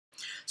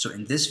So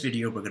in this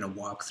video, we're going to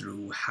walk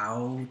through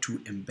how to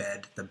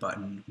embed the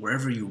button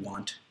wherever you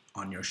want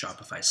on your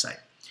Shopify site.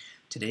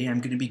 Today, I'm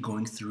going to be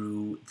going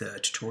through the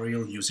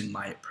tutorial using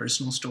my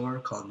personal store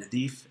called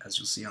Nadif, as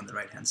you'll see on the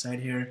right-hand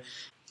side here.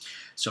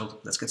 So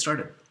let's get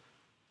started.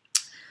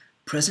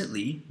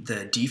 Presently,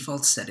 the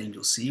default setting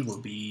you'll see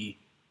will be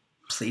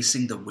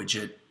placing the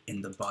widget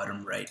in the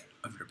bottom right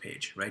of your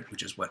page, right?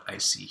 Which is what I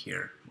see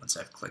here once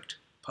I've clicked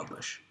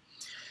publish.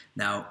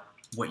 Now,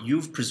 what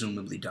you've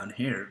presumably done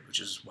here,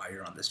 which is why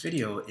you're on this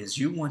video, is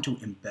you want to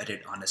embed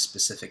it on a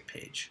specific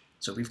page.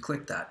 So we've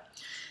clicked that.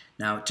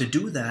 Now, to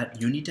do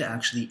that, you need to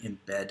actually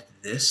embed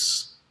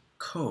this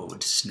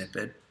code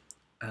snippet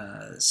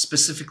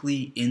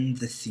specifically in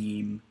the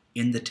theme,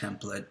 in the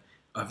template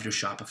of your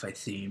Shopify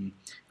theme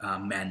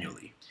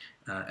manually.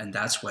 And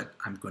that's what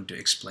I'm going to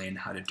explain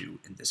how to do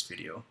in this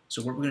video.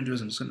 So what we're going to do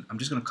is I'm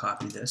just going to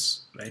copy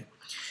this, right?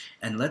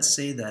 And let's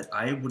say that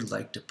I would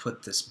like to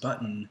put this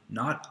button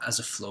not as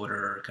a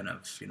floater kind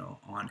of,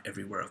 on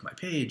everywhere of my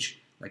page,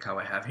 like how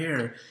I have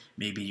here.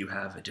 Maybe you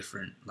have a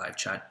different live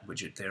chat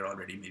widget there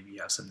already. Maybe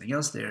you have something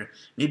else there.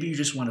 Maybe you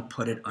just want to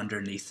put it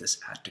underneath this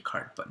add to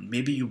cart button.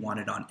 Maybe you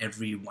want it on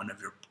every one of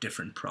your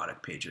different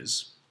product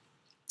pages.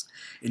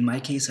 In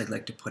my case, I'd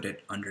like to put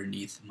it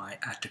underneath my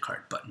add to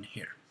cart button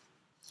here.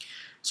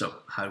 So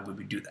how would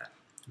we do that?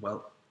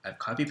 Well, I've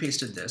copy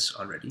pasted this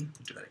already.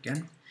 We'll do that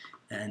again.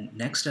 And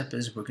next step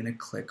is we're going to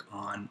click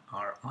on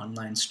our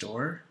online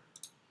store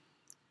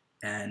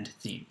and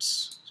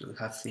themes. So we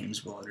have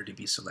themes will already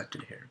be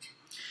selected here.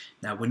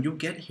 Now when you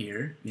get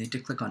here, you need to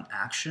click on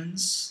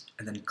actions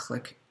and then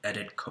click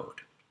edit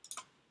code.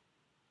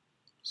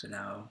 So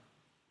now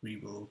we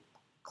will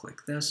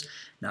click this.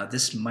 Now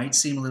this might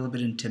seem a little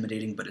bit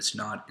intimidating, but it's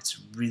not. It's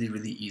really,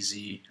 really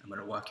easy. I'm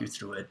going to walk you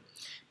through it.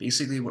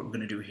 Basically what we're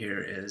going to do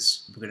here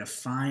is we're going to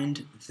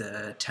find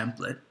the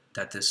template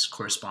that this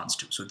corresponds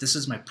to. So this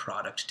is my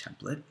product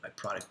template, my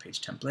product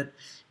page template,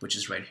 which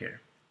is right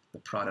here, the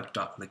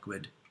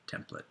product.liquid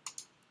template.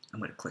 I'm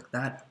going to click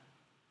that.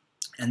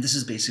 And this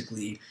is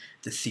basically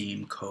the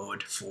theme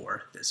code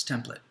for this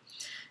template.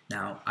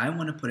 Now, I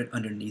want to put it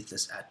underneath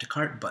this add to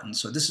cart button.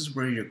 So this is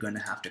where you're going to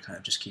have to kind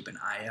of just keep an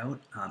eye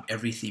out.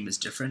 Every theme is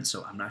different,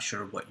 so I'm not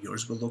sure what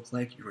yours will look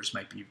like. Yours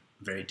might be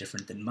very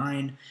different than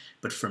mine.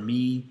 But for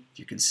me, if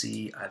you can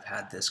see, I've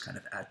had this kind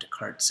of add to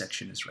cart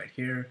section is right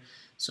here.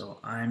 So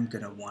I'm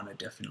going to want to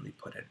definitely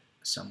put it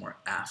somewhere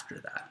after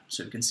that.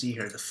 So you can see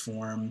here the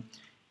form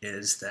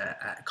is the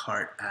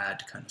cart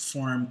add kind of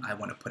form. I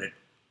want to put it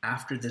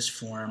after this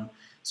form.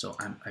 So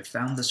I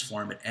found this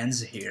form. It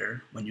ends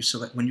here. When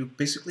you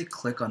basically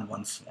click on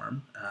one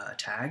form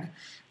tag,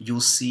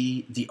 you'll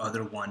see the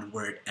other one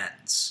where it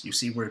ends. You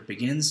see where it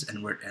begins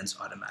and where it ends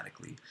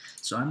automatically.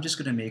 So I'm just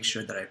going to make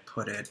sure that I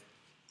put it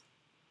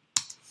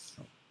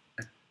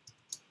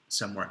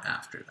somewhere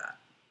after that.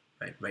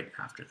 Right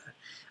after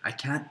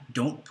that.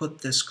 Don't put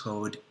this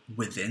code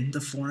within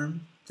the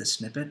form, the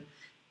snippet,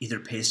 either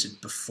paste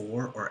it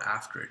before or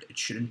after it. It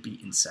shouldn't be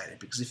inside it,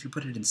 because if you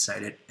put it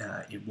inside it,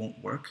 it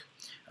won't work.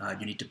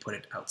 You need to put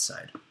it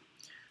outside.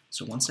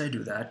 So once I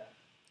do that,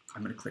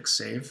 I'm going to click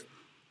save.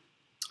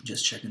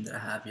 Just checking that I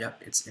have,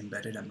 yep, it's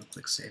embedded. I'm going to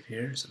click save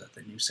here so that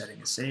the new setting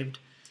is saved.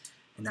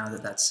 And now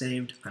that that's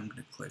saved, I'm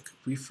going to click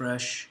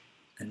refresh,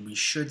 and we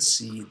should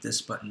see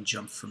this button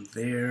jump from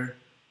there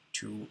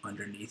to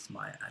underneath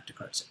my add to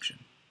cart section.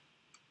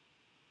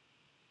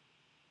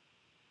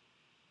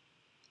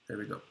 There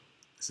we go.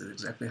 This is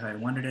exactly how I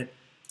wanted it.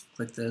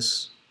 Click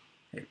this.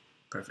 Hey,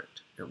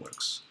 perfect. It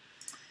works.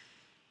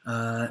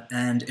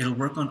 And it'll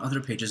work on other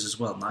pages as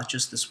well, not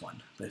just this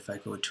one. But if I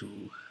go to,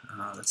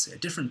 let's say, a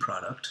different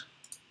product,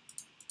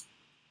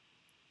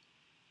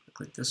 I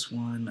click this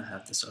one. I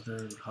have this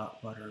other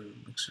hot water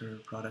mixer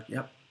product.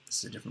 Yep, this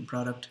is a different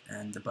product,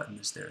 and the button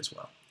is there as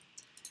well.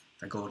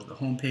 If I go to the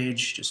home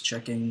page, just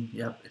checking,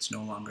 yep, it's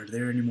no longer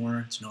there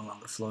anymore. It's no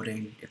longer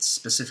floating. It's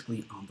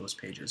specifically on those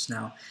pages.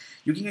 Now,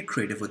 you can get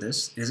creative with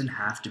this. It doesn't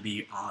have to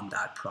be on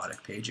that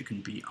product page. It can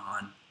be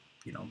on,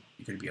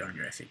 it could be on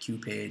your FAQ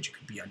page. It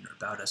could be on your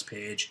About Us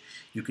page.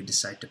 You could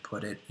decide to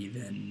put it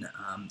even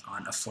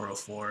on a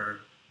 404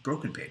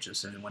 broken page.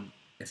 So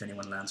if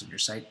anyone lands on your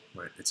site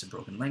where it's a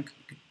broken link,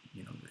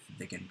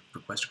 they can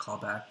request a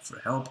callback for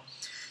help.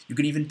 You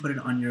can even put it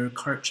on your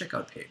cart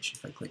checkout page.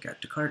 If I click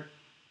add to cart,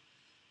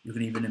 you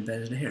can even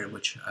embed it here,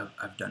 which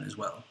I've done as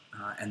well.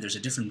 And there's a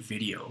different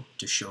video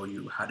to show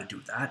you how to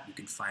do that. You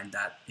can find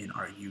that in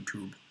our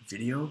YouTube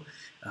video.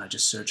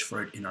 Just search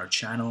for it in our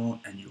channel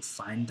and you'll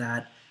find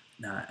that,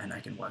 and I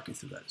can walk you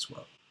through that as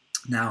well.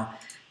 Now,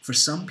 for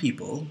some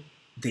people,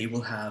 they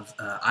will have,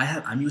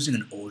 I'm using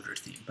an older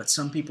theme, but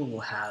some people will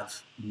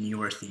have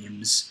newer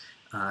themes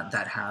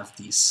that have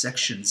these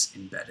sections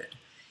embedded.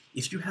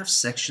 If you have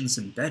sections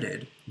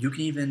embedded, you can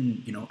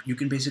even, you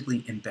can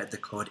basically embed the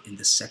code in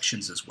the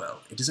sections as well.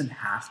 It doesn't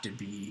have to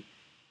be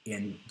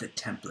in the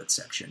template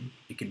section.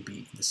 It can be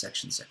in the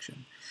section.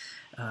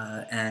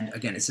 And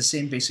again, it's the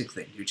same basic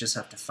thing. You just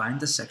have to find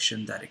the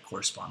section that it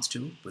corresponds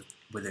to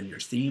within your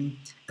theme,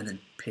 and then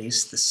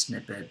paste the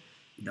snippet,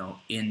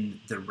 in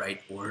the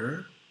right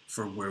order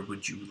for where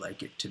would you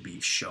like it to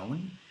be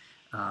shown,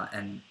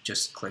 and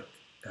just click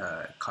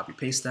copy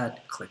paste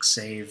that, click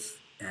save,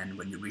 and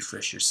when you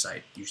refresh your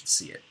site, you should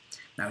see it.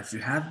 Now, if you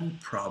have any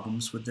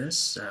problems with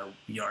this,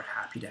 we are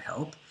happy to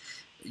help.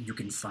 You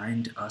can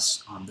find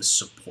us on the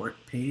support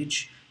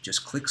page.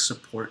 Just click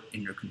support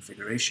in your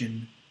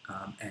configuration,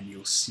 and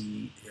you'll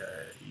see,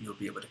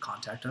 you'll be able to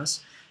contact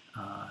us,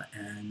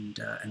 and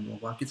we'll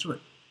walk you through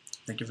it.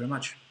 Thank you very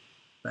much.